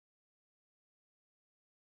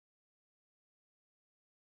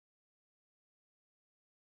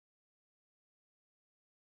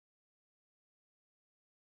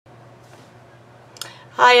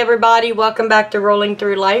Hi everybody, welcome back to Rolling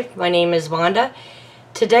Through Life. My name is Wanda.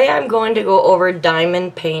 Today I'm going to go over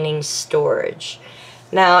diamond painting storage.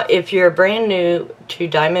 Now if you're brand new to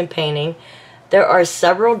diamond painting, there are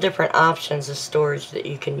several different options of storage that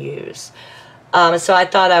you can use. So I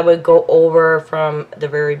thought I would go over from the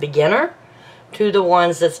very beginner to the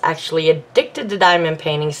ones that's actually addicted to diamond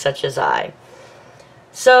painting such as I.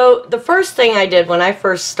 So the first thing I did when I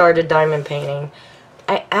first started diamond painting,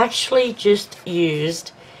 I actually just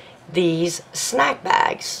used these snack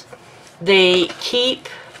bags. They keep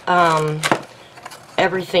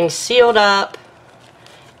everything sealed up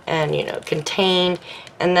and, you know, contained,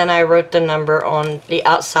 and then I wrote the number on the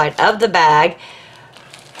outside of the bag,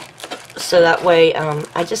 so that way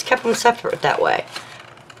I just kept them separate that way.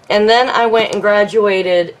 And then I went and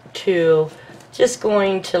graduated to just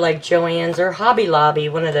going to like Joann's or Hobby Lobby,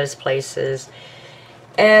 one of those places,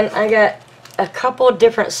 and I got a couple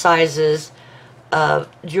different sizes of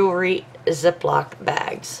jewelry Ziploc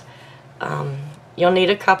bags. You'll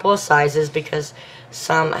need a couple of sizes because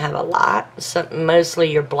some have a lot,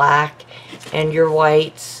 mostly your black and your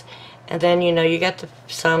whites, and then you know you got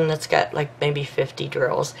some that's got like maybe 50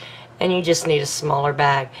 drills, and you just need a smaller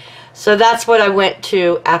bag. So that's what I went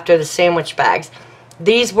to after the sandwich bags.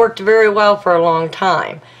 These worked very well for a long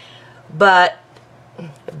time, but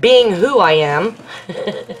being who I am,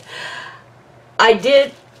 I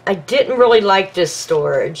didn't really like this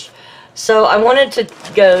storage, so I wanted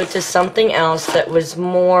to go to something else that was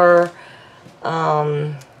more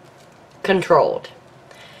controlled.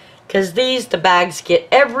 Because the bags get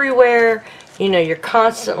everywhere, you know, you're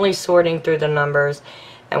constantly sorting through the numbers,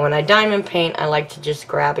 and when I diamond paint, I like to just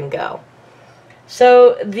grab and go.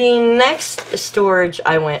 So the next storage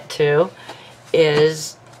I went to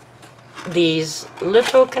is these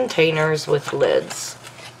little containers with lids.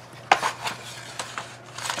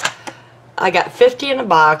 I got 50 in a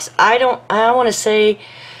box. I want to say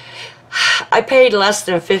I paid less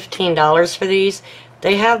than $15 for these.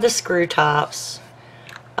 They have the screw tops,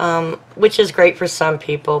 which is great for some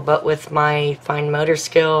people, but with my fine motor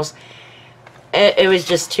skills, it was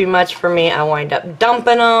just too much for me. I wind up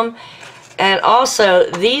dumping them. And also,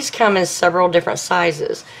 these come in several different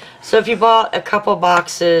sizes. So if you bought a couple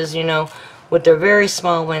boxes, you know, with the very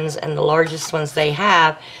small ones and the largest ones they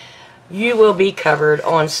have, you will be covered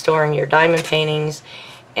on storing your diamond paintings,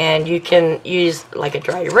 and you can use like a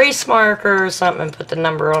dry erase marker or something and put the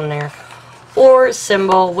number on there, or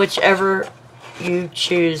symbol, whichever you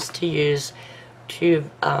choose to use to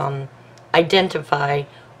identify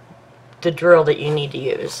the drill that you need to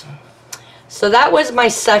use. So that was my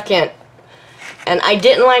second, and I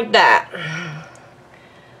didn't like that.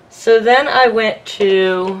 So then I went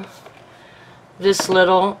to this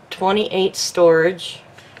little 28 storage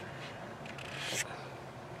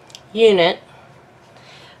unit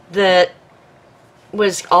that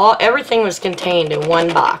was everything was contained in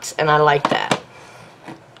one box, and I like that.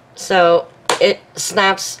 So it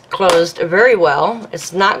snaps closed very well.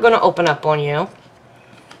 It's not going to open up on you,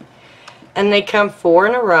 and they come 4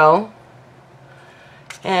 in a row,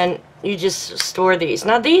 and you just store these.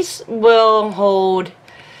 Now these will hold,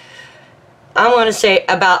 I'm going to say,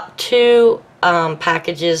 about 2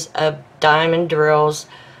 packages of diamond drills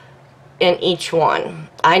in each one.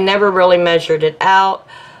 I never really measured it out,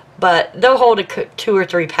 but they'll hold 2 or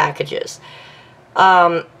 3 packages.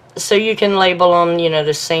 So you can label them, you know,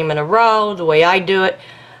 the same in a row. The way I do it,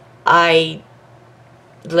 I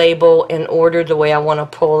label in order the way I want to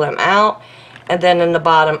pull them out, and then in the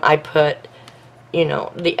bottom I put, you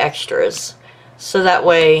know, the extras. So that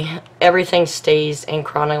way everything stays in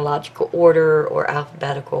chronological order or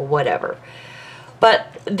alphabetical, whatever. But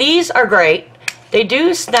these are great. They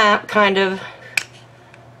do snap kind of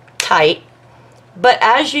tight, but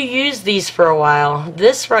as you use these for a while,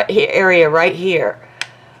 this area right here,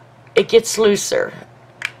 it gets looser,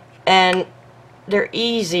 and they're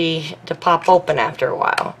easy to pop open after a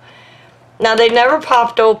while. Now they never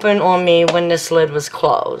popped open on me when this lid was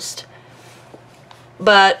closed,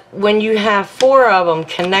 but when you have 4 of them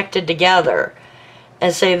connected together,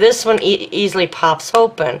 and say this one easily pops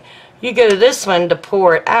open, you go to this one to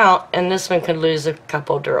pour it out, and this one could lose a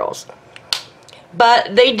couple drills.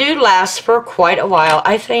 But they do last for quite a while.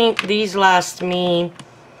 I think these last me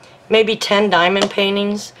maybe 10 diamond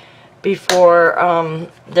paintings before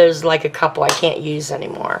there's like a couple I can't use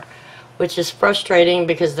anymore, which is frustrating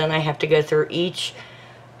because then I have to go through each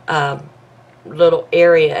little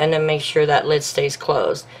area and then make sure that lid stays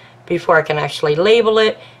closed before I can actually label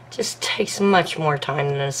it. It just takes much more time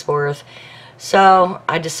than it's worth. So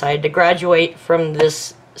I decided to graduate from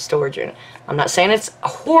this storage unit. I'm not saying it's a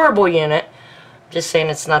horrible unit, I'm just saying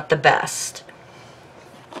it's not the best.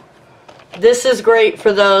 This is great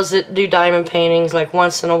for those that do diamond paintings like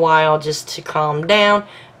once in a while just to calm down.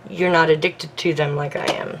 You're not addicted to them like I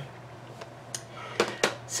am.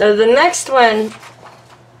 So the next one,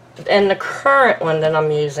 and the current one that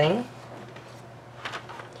I'm using,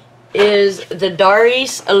 is the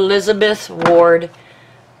Doris Elizabeth Ward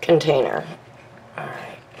container.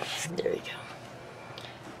 Alright, there you go.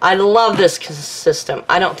 I love this system.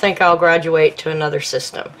 I don't think I'll graduate to another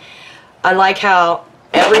system. I like how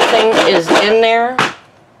everything is in there.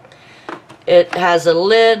 It has a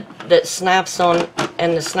lid that snaps on,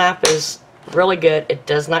 and the snap is really good. It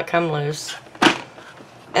does not come loose.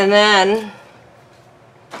 And then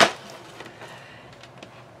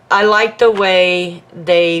I like the way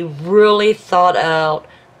they really thought out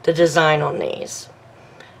the design on these.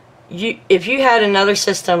 If you had another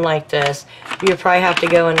system like this, you'd probably have to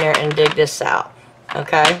go in there and dig this out.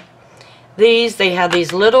 Okay? These, they have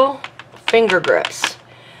these little finger grips.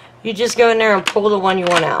 You just go in there and pull the one you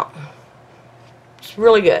want out. It's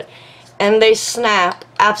really good. And they snap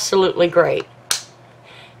absolutely great.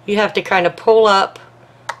 You have to kind of pull up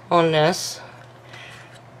on this.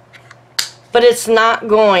 But it's not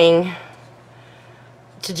going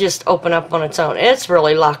to just open up on its own. It's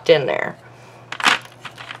really locked in there.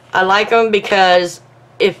 I like them because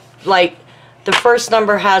if, like, the first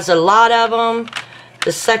number has a lot of them,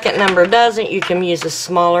 the second number doesn't, you can use a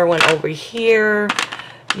smaller one over here.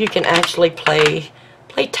 You can actually play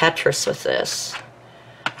Tetris with this.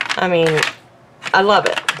 I mean, I love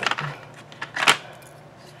it.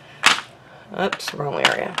 Oops, wrong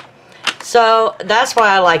area. So that's why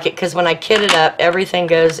I like it, because when I kit it up, everything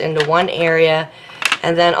goes into one area,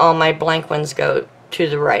 and then all my blank ones go to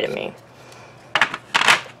the right of me.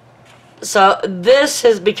 So this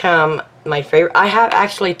has become my favorite. I have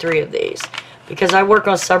actually 3 of these, because I work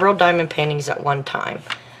on several diamond paintings at one time.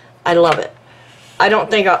 I love it. I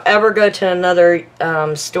don't think I'll ever go to another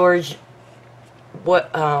storage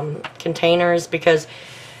containers, because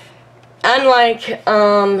unlike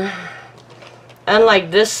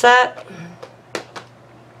this set,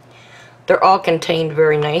 they're all contained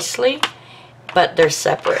very nicely, but they're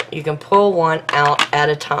separate. You can pull one out at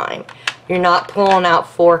a time. You're not pulling out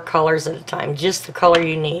 4 colors at a time, just the color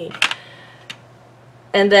you need.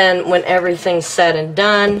 And then when everything's said and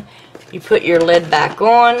done, you put your lid back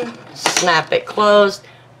on, snap it closed,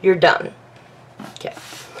 you're done. Okay.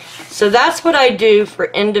 So that's what I do for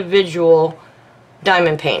individual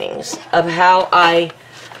diamond paintings, of how I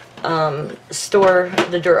store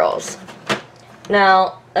the drills.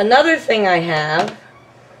 Now, another thing I have,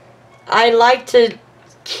 I like to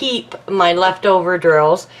keep my leftover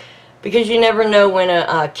drills, because you never know when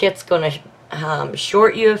a kit's going to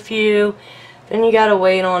short you a few. Then you got to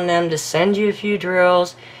wait on them to send you a few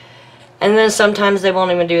drills, and then sometimes they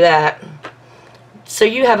won't even do that. So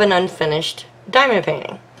you have an unfinished diamond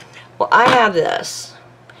painting. Well, I have this.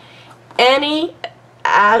 Any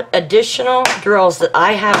additional drills that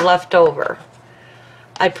I have left over,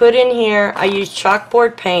 I put in here. I use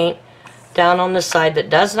chalkboard paint down on the side that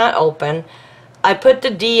does not open. I put the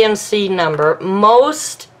DMC number.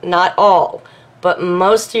 Most, not all, but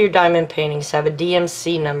most of your diamond paintings have a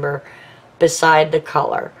DMC number beside the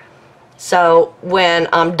color. So when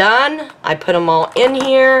I'm done, I put them all in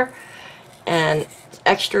here, and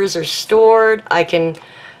extras are stored. I can,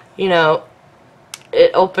 you know, it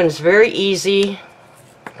opens very easy.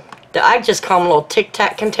 I just call them little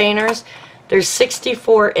tic-tac containers. There's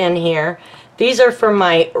 64 in here. These are for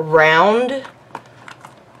my round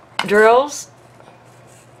drills.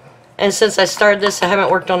 And since I started this, I haven't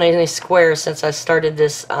worked on any squares since I started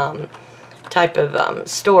this type of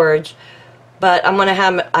storage. But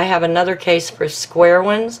I have another case for square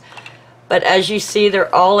ones. But as you see,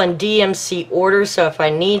 they're all in DMC order, so if I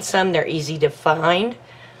need some, they're easy to find.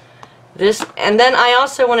 This, and then I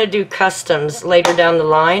also want to do customs later down the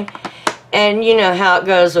line. And you know how it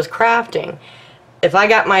goes with crafting. If I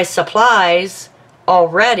got my supplies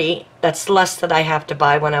already, that's less that I have to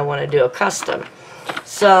buy when I want to do a custom.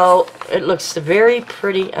 So it looks very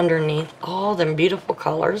pretty underneath all them beautiful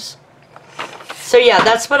colors. So yeah,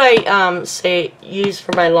 that's what I use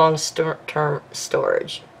for my long-term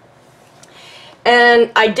storage.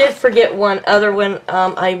 And I did forget one other one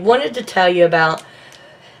I wanted to tell you about,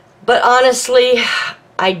 but honestly,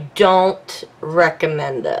 I don't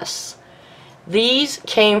recommend this. These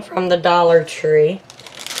came from the Dollar Tree.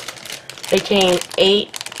 They came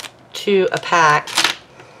 8 to a pack.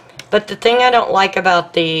 But the thing I don't like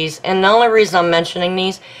about these, and the only reason I'm mentioning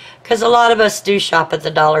these, because a lot of us do shop at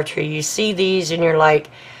the Dollar Tree. You see these and you're like,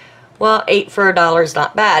 well, 8 for $1 is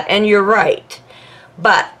not bad. And you're right.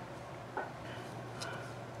 But,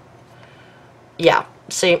 yeah,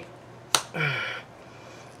 see,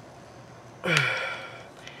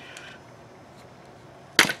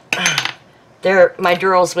 my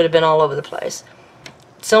drills would have been all over the place.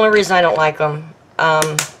 It's the only reason I don't like them.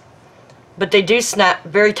 But they do snap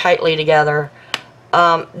very tightly together.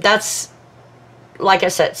 That's, like I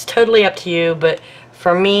said, it's totally up to you, but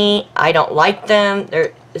for me, I don't like them.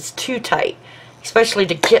 It's too tight, especially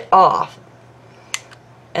to get off.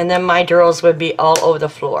 And then my drills would be all over the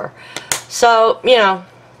floor. So, you know,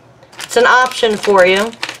 it's an option for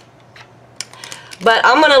you. But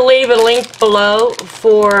I'm going to leave a link below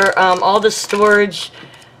for all the storage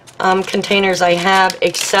containers I have,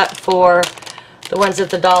 except for the ones at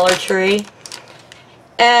the Dollar Tree.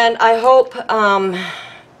 And I hope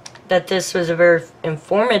that this was a very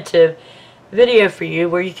informative video for you,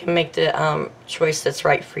 where you can make the choice that's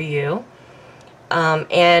right for you.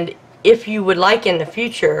 And if you would like in the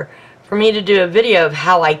future for me to do a video of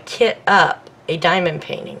how I kit up a diamond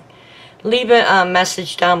painting, leave a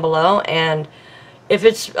message down below, and if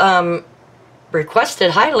it's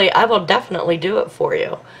requested highly, I will definitely do it for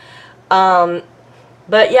you.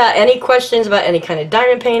 But yeah, any questions about any kind of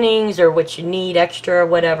diamond paintings or what you need extra or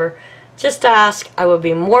whatever, just ask. I will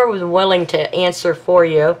be more than willing to answer for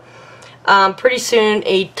you. Pretty soon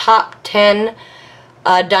a top 10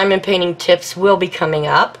 diamond painting tips will be coming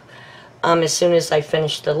up as soon as I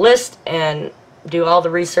finish the list and do all the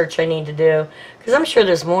research I need to do, because I'm sure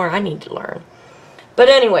there's more I need to learn. But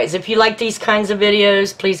anyways, if you like these kinds of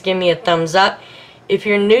videos, please give me a thumbs up. If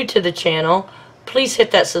you're new to the channel, please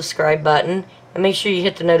hit that subscribe button and make sure you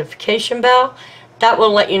hit the notification bell. That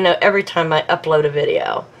will let you know every time I upload a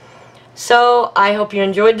video. So I hope you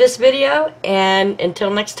enjoyed this video, and until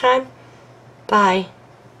next time, bye.